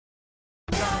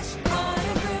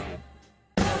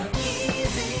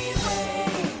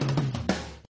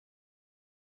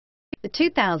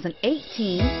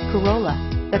2018 Corolla.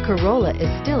 The Corolla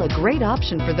is still a great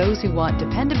option for those who want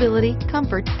dependability,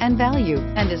 comfort, and value,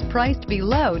 and is priced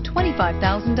below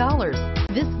 $25,000.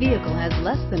 This vehicle has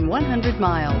less than 100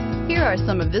 miles. Here are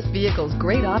some of this vehicle's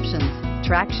great options: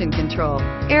 traction control,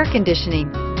 air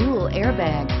conditioning, dual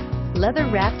airbags,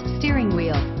 leather-wrapped steering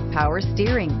wheel, power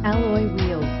steering, alloy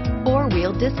wheels,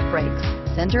 four-wheel disc brakes,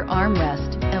 center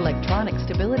armrest, electronic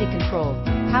stability control,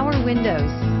 power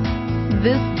windows.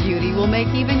 This beauty will make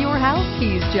even your house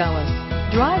keys jealous.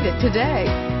 Drive it today.